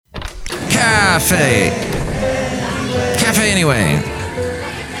Cafe anyway.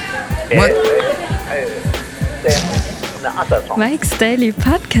 What? Mike's Daily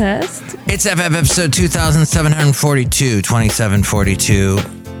Podcast. It's FF episode 2742,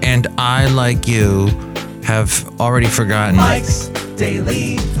 and I, like you, have already forgotten Mike's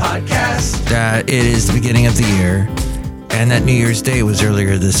Daily Podcast that it is the beginning of the year, and that New Year's Day was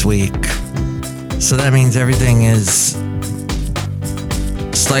earlier this week. So that means everything is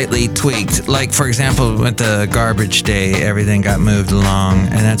slightly tweaked. Like, for example, with the garbage day, everything got moved along,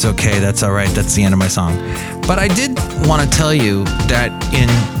 and that's okay. That's all right. That's the end of my song. But I did want to tell you that in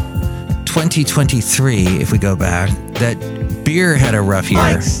 2023, if we go back, that beer had a rough year.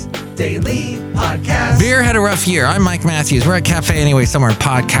 Mike's Daily Podcast. Beer had a rough year. I'm Mike Matthews. We're at Cafe Anyway, somewhere in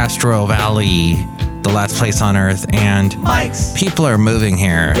Podcastro Valley, the last place on earth, and Mike's people are moving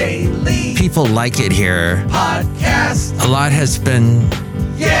here. Daily People like it here. Podcast. A lot has been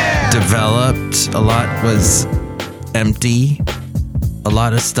Yeah. developed. A lot was empty. A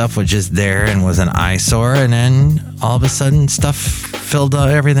lot of stuff was just there and was an eyesore, and then all of a sudden stuff filled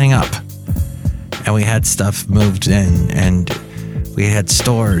everything up. And we had stuff moved in, and we had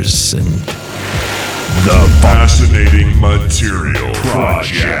stores, and The Fascinating Material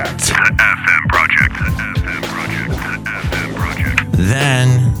Project.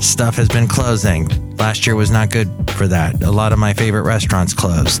 then stuff has been closing. Last year was not good for that. A lot of my favorite restaurants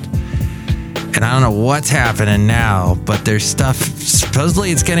closed. And I don't know what's happening now, but there's stuff,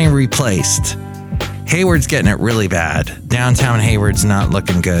 supposedly it's getting replaced. Hayward's getting it really bad. Downtown Hayward's not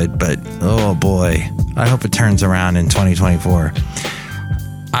looking good, but oh boy, I hope it turns around in 2024.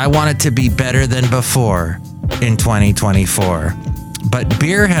 I want it to be better than before in 2024. But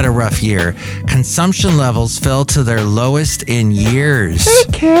beer had a rough year. Consumption levels fell to their lowest in years.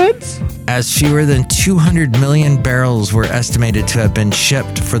 Hey, kids. As fewer than 200 million barrels were estimated to have been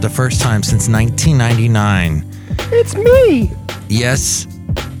shipped for the first time since 1999. It's me, Yes,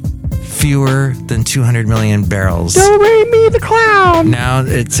 fewer than 200 million barrels. Do-Re-Mi the Clown. Now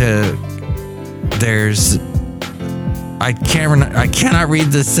there's I cannot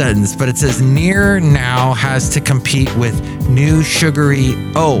read this sentence, but it says Near now has to compete with new sugary.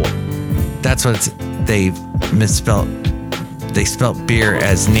 Oh, that's what they misspelled. They spelt beer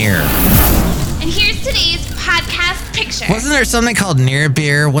as Near. And here's today's podcast picture. Wasn't there something called Near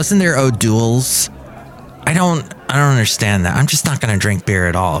beer? Wasn't there O'Doul's? I don't understand that. I'm just not going to drink beer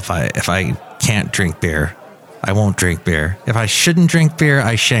at all. If I can't drink beer, I won't drink beer. If I shouldn't drink beer,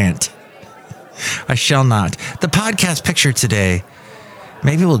 I shan't. I shall not. The podcast picture today,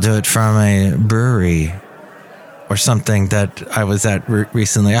 maybe we'll do it from a brewery or something that I was at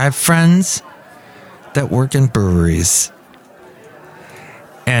recently. I have friends that work in breweries.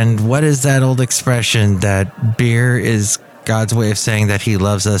 And what is that old expression that beer is God's way of saying that he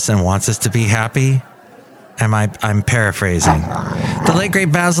loves us and wants us to be happy? I'm paraphrasing. The late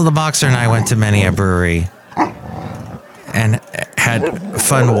great Basil the Boxer and I went to many a brewery and had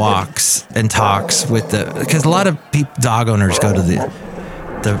fun walks and talks with because a lot of dog owners go to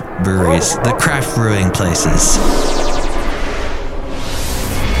the breweries, the craft brewing places.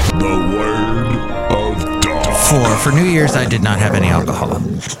 The Word of Dog. For New Year's, I did not have any alcohol.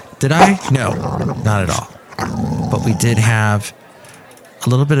 Did I? No, not at all. But we did have a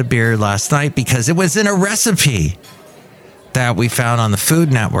little bit of beer last night because it was in a recipe that we found on the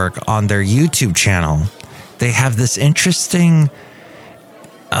Food Network on their YouTube channel. They have this interesting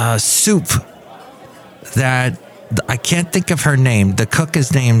soup that I can't think of her name. The cook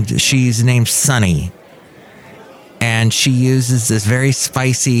is she's named Sunny. And she uses this very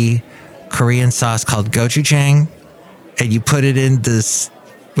spicy Korean sauce called gochujang. And you put it in this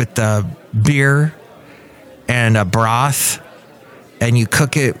with the beer and a broth. And you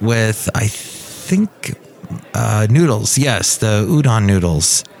cook it with, I think, noodles. Yes, the udon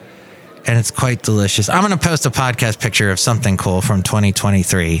noodles. And it's quite delicious. I'm going to post a podcast picture of something cool from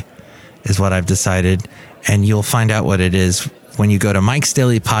 2023 is what I've decided. And you'll find out what it is when you go to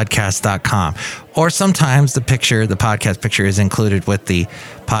mikesdailypodcast.com. Or sometimes the podcast picture is included with the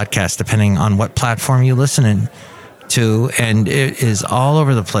podcast, depending on what platform you listen to. And it is all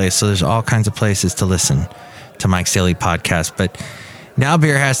over the place. So there's all kinds of places to listen to Mike's Daily Podcast. But now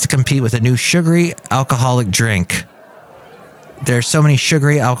beer has to compete with a new sugary alcoholic drink. There's so many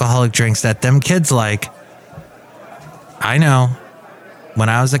sugary alcoholic drinks that them kids like. I know. When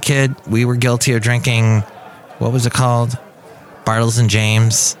I was a kid, we were guilty of drinking, what was it called? Bartles and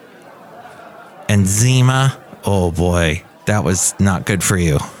James and Zima. Oh boy, that was not good for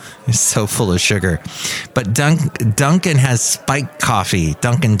you. It's so full of sugar. But Dunkin' has spiked coffee.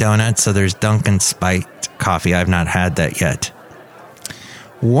 Dunkin' Donuts, so there's Dunkin' spiked coffee. I've not had that yet.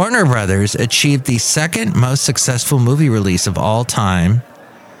 Warner Brothers achieved the second most successful movie release of all time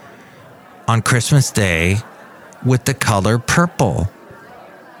on Christmas Day with The Color Purple,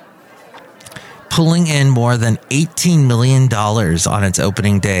 pulling in more than $18 million on its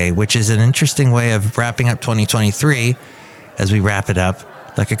opening day, which is an interesting way of wrapping up 2023 as we wrap it up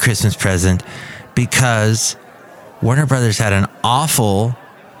like a Christmas present, because Warner Brothers had an awful,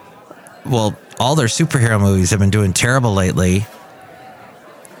 well, all their superhero movies have been doing terrible lately.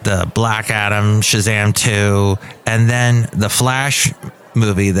 The Black Adam, Shazam 2, and then the Flash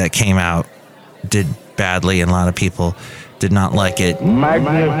movie that came out did badly, and a lot of people did not like it.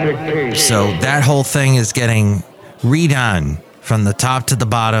 So that whole thing is getting redone from the top to the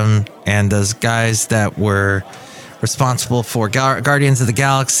bottom, and those guys that were responsible for Guardians of the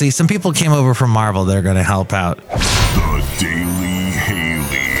Galaxy, some people came over from Marvel that are going to help out. The Daily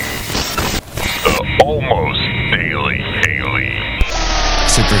Haley. The almost Daily Haley.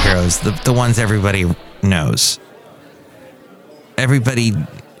 Superheroes, the ones everybody knows. Everybody,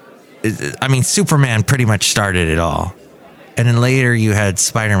 I mean, Superman pretty much started it all. And then later you had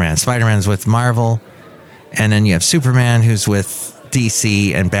Spider-Man. Spider-Man's with Marvel. And then you have Superman, who's with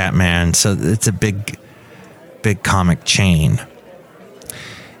DC and Batman. So it's a big comic chain.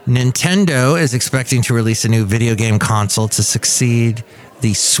 Nintendo is expecting to release a new video game console to succeed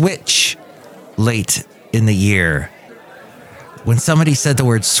the Switch late in the year. When somebody said the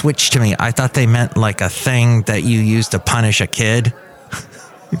word Switch to me, I thought they meant like a thing that you use to punish a kid.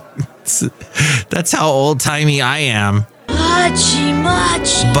 That's how old-timey I am.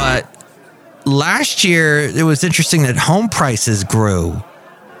 But last year, it was interesting that home prices grew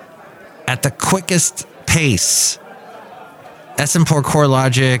at the quickest pace. S&P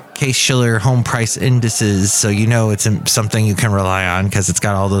CoreLogic, Case-Shiller home price indices, so you know it's something you can rely on because it's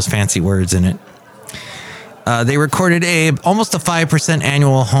got all those fancy words in it. They recorded almost a 5%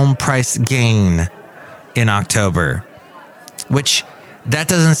 annual home price gain in October, which that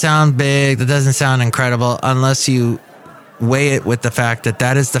doesn't sound big, that doesn't sound incredible unless you weigh it with the fact that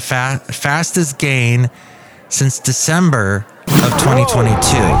that is the fastest gain since December of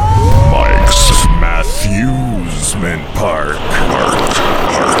 2022. Mike's Matthewsman Park.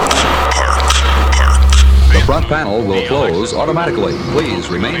 The front panel will close automatically. Please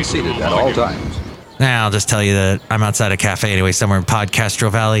remain seated at all times. Now, I'll just tell you that I'm outside a cafe anyway, somewhere in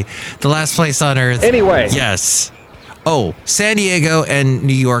Podcastro Valley, the last place on earth. Anyway. Yes. Oh, San Diego and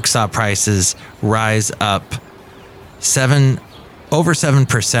New York saw prices rise up over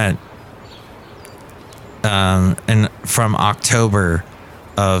 7%. And from October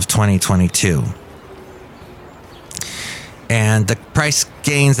of 2022. And the price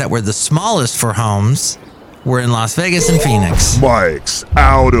gains that were the smallest for homes were in Las Vegas and Phoenix. Mike's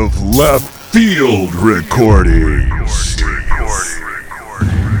out of left field recordings.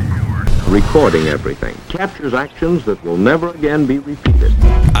 Recording everything captures actions that will never again be repeated.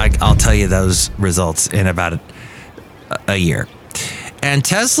 I'll tell you those results in about a year. And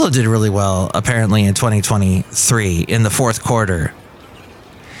Tesla did really well, apparently, in 2023, in the fourth quarter.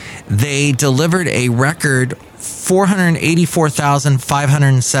 They delivered a record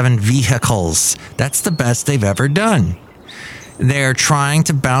 484,507 vehicles. That's the best they've ever done. They're trying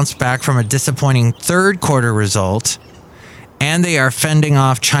to bounce back from a disappointing third quarter result, and they are fending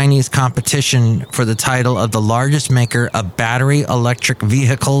off Chinese competition for the title of the largest maker of battery electric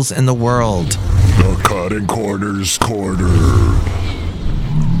vehicles in the world. The Cutting Corners Corner.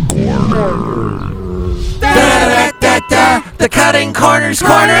 The Cutting Corners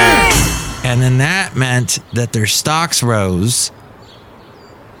Corner. And then that meant that their stocks rose.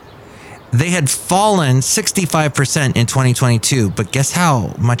 They had fallen 65% in 2022, but guess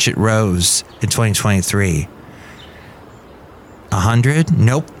how much it rose in 2023? 100?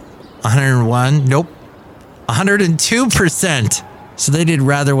 Nope. 101? Nope. 102%. So they did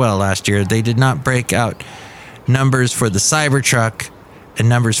rather well last year. They did not break out numbers for the Cybertruck and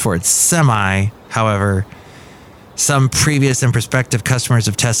numbers for its Semi. However, some previous and prospective customers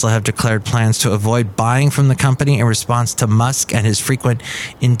of Tesla have declared plans to avoid buying from the company in response to Musk and his frequent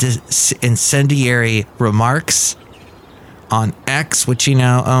incendiary remarks on X, which he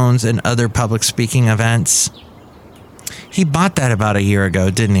now owns, and other public speaking events. He bought that about a year ago,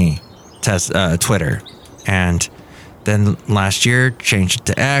 didn't he? Twitter. And then last year changed it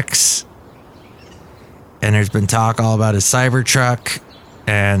to X. And there's been talk all about his Cybertruck.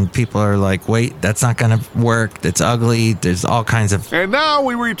 And people are like, wait, that's not going to work. It's ugly. There's all kinds of... And now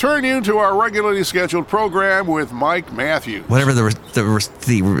we return you to our regularly scheduled program with Mike Matthews. Whatever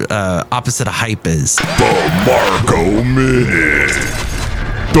the opposite of hype is. The Marco Minute.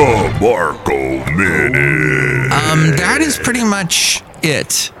 The Marco Minute. That is pretty much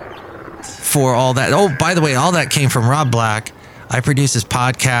it for all that. Oh, by the way, all that came from Rob Black. I produce his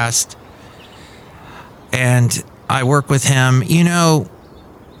podcast, and I work with him. You know,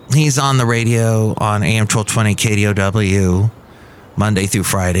 he's on the radio on AM 1220 KDOW Monday through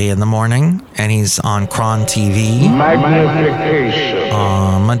Friday in the morning, and he's on Cron TV. Magnification.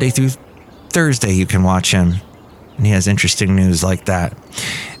 Monday through Thursday, you can watch him, and he has interesting news like that.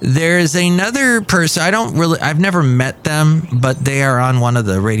 There's another person, I've never met them, but they are on one of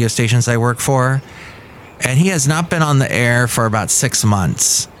the radio stations I work for, and he has not been on the air for about 6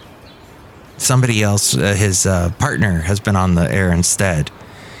 months. Somebody else, his partner, has been on the air instead.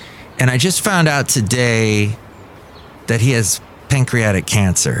 And I just found out today that he has pancreatic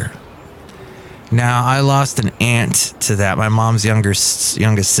cancer. Now, I lost an aunt to that. My mom's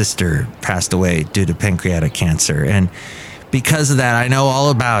youngest sister passed away due to pancreatic cancer. And because of that, I know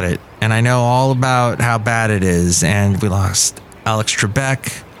all about it. And I know all about how bad it is. And we lost Alex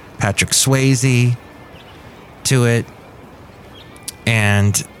Trebek, Patrick Swayze to it.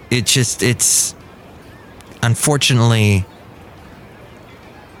 And it's unfortunately,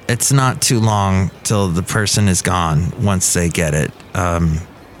 it's not too long till the person is gone once they get it.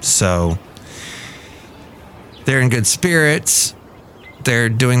 So they're in good spirits. They're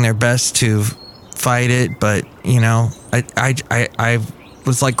doing their best to fight it. But, you know, I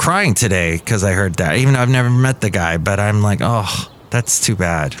was like crying today because I heard that, even though I've never met the guy. But I'm like, oh, that's too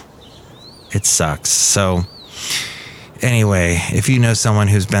bad. It sucks. So anyway, if you know someone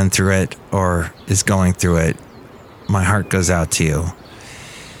who's been through it or is going through it, my heart goes out to you.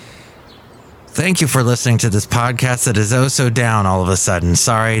 Thank you for listening to this podcast that is oh so down all of a sudden.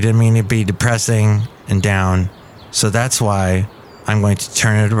 Sorry, I didn't mean to be depressing and down. So that's why I'm going to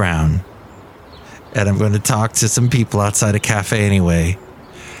turn it around. And I'm going to talk to some people outside a cafe anyway.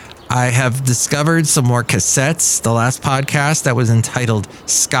 I have discovered some more cassettes. The last podcast that was entitled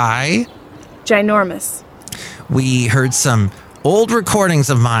Sky. Ginormous. We heard some old recordings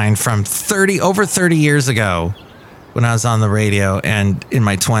of mine from over 30 years ago, when I was on the radio and in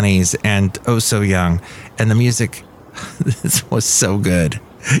my 20s and oh so young. And the music was so good,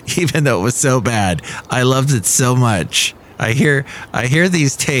 even though it was so bad. I loved it so much. I hear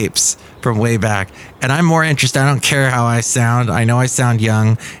these tapes from way back, and I'm more interested. I don't care how I sound. I know I sound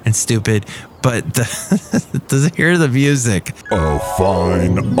young and stupid, but to hear the music. A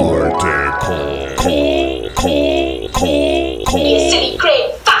fine article. You silly,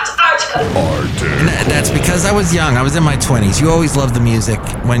 great, fat article. And that's because I was young. I was in my 20s. You always love the music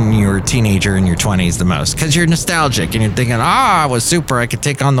when you're a teenager in your 20s the most because you're nostalgic and you're thinking, I was super. I could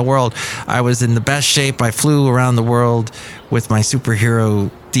take on the world. I was in the best shape. I flew around the world with my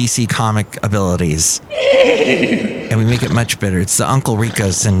superhero DC comic abilities. And we make it much better. It's the Uncle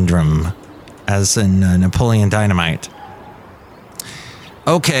Rico syndrome, as in Napoleon Dynamite.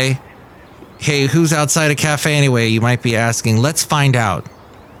 Okay. Hey, who's outside a cafe anyway? You might be asking. Let's find out.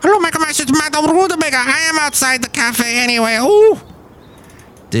 Hello, Michael Myers, it's Madame Rudemega. I am outside the cafe anyway. Ooh.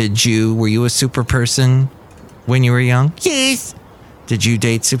 Were you a super person when you were young? Yes. Did you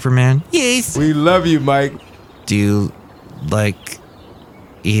date Superman? Yes. We love you, Mike. Do you like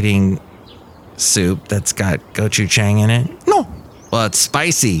eating soup that's got gochujang in it? No. Well, it's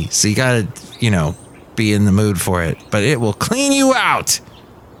spicy, so you gotta, be in the mood for it. But it will clean you out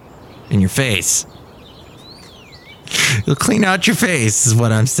in your face. It'll clean out your face, is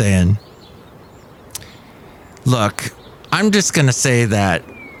what I'm saying. Look, I'm just going to say that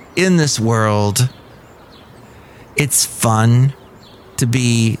in this world, it's fun to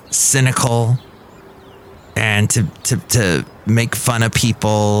be cynical and to make fun of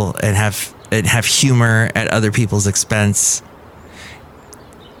people and have humor at other people's expense.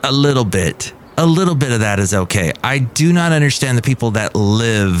 A little bit of that is okay. I do not understand the people that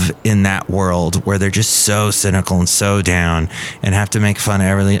live in that world where they're just so cynical and so down and have to make fun of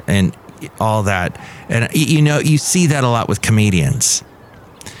everything and all that. And you see that a lot with comedians.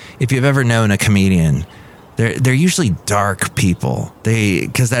 If you've ever known a comedian, they're usually dark people.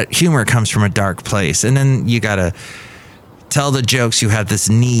 Because that humor comes from a dark place. And then you got to tell the jokes. You have this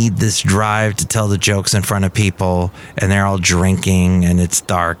need, this drive to tell the jokes in front of people, and they're all drinking, and it's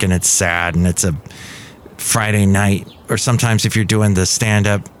dark, and it's sad, and it's a Friday night. Or sometimes if you're doing the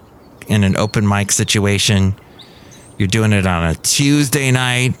stand-up in an open mic situation, you're doing it on a Tuesday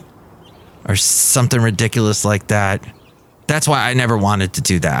night or something ridiculous like that. That's why I never wanted to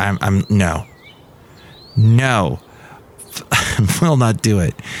do that. No, will not do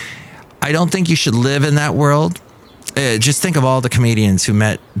it. I don't think you should live in that world. Just think of all the comedians who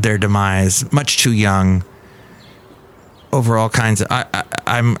met their demise much too young over all kinds of...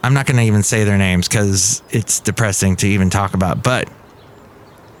 I'm not going to even say their names because it's depressing to even talk about. But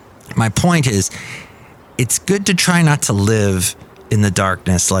My point is, it's good to try not to live in the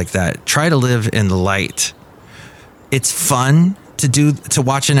darkness like that. Try to live in the light. It's fun to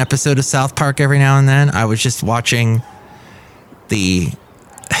watch an episode of South Park every now and then. I was just watching I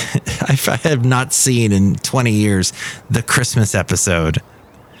have not seen in 20 years the Christmas episode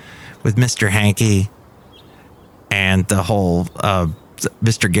with Mr. Hanky and the whole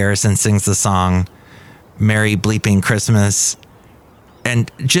Mr. Garrison sings the song Merry Bleeping Christmas.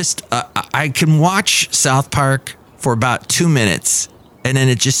 And just I can watch South Park for about 2 minutes, and then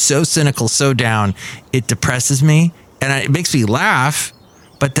it's just so cynical, so down, it depresses me, and it makes me laugh.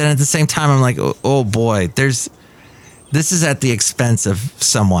 But then at the same time, I'm like, oh boy, this is at the expense of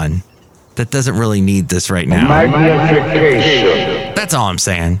someone that doesn't really need this right now. Magnification. That's all I'm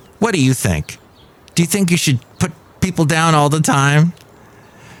saying. What do you think? Do you think you should put people down all the time?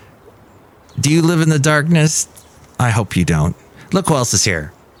 Do you live in the darkness? I hope you don't. Look who else is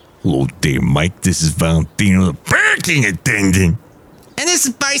here. Hello there, Mike. This is Valentino, the parking attendant. And this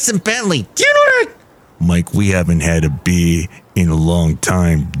is Bison Bentley. Do you know that? Mike, we haven't had a beer in a long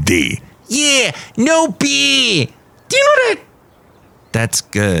time, D. Yeah, no beer. Do you know that? That's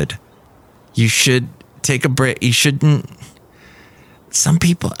good. You should take a break. You shouldn't. Some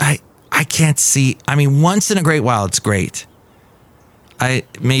people, I can't see. I mean, once in a great while, it's great.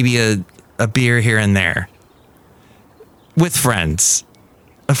 Maybe a beer here and there with friends,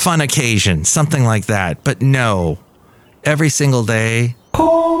 a fun occasion, something like that. But no, every single day.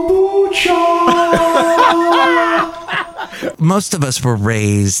 Most of us were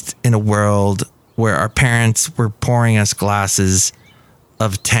raised in a world where our parents were pouring us glasses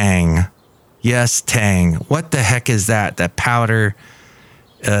of Tang. Yes, Tang. What the heck is that? That powder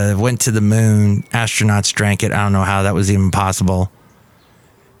went to the moon. Astronauts drank it. I don't know how that was even possible.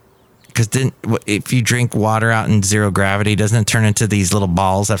 Because if you drink water out in zero gravity, doesn't it turn into these little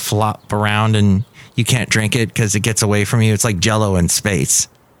balls that flop around and you can't drink it because it gets away from you? It's like Jell-O in space.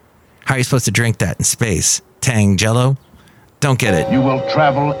 How are you supposed to drink that in space? Tang Jell-O? Don't get it. You will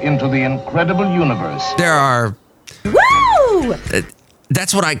travel into the incredible universe. There are... Woo!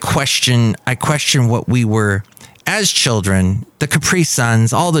 That's what I question. I question what we were as children. The Capri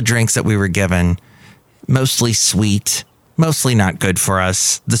Suns, all the drinks that we were given, mostly sweet, mostly not good for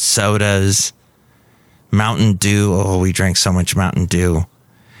us. The sodas, Mountain Dew. Oh, we drank so much Mountain Dew.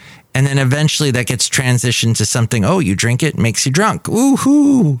 And then eventually that gets transitioned to something. Oh, you drink it, makes you drunk.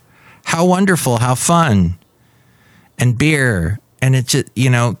 Woohoo! How wonderful, how fun. And beer. And it just,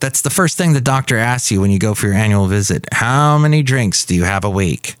 that's the first thing the doctor asks you when you go for your annual visit. How many drinks do you have a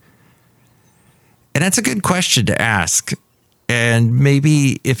week? And that's a good question to ask. And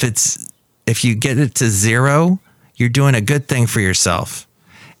maybe if you get it to 0, you're doing a good thing for yourself.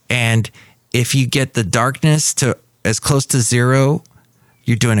 And if you get the darkness to as close to 0,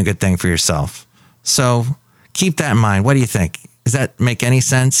 you're doing a good thing for yourself. So keep that in mind. What do you think? Does that make any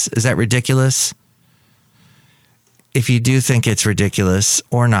sense? Is that ridiculous? If you do think it's ridiculous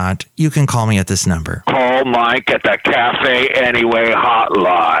or not, you can call me at this number. Call Mike at the Cafe Anyway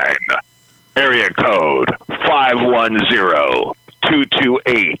hotline. Area code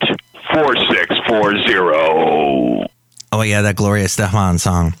 510-228-4640. Oh, yeah, that Gloria Estefan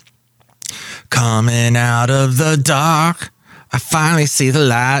song. Coming out of the dark, I finally see the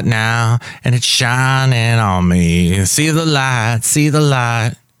light now, and it's shining on me. See the light, see the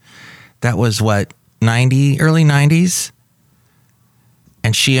light. That was what, early 90s?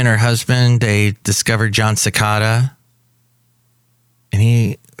 And she and her husband, they discovered John Cicada. And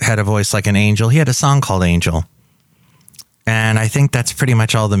he had a voice like an angel. He had a song called Angel. And I think that's pretty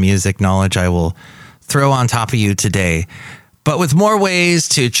much all the music knowledge I will throw on top of you today. But with more ways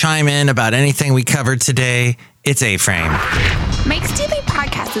to chime in about anything we covered today, it's A-Frame. Mike's Daily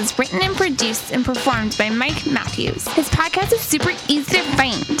Podcast is written and produced and performed by Mike Matthews. His podcast is super easy to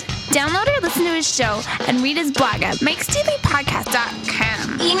find. Download or listen to his show and read his blog at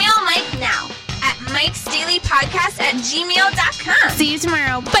mikesdailypodcast.com. Email Mike now at mikesdailypodcast@gmail.com. See you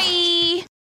tomorrow. Bye!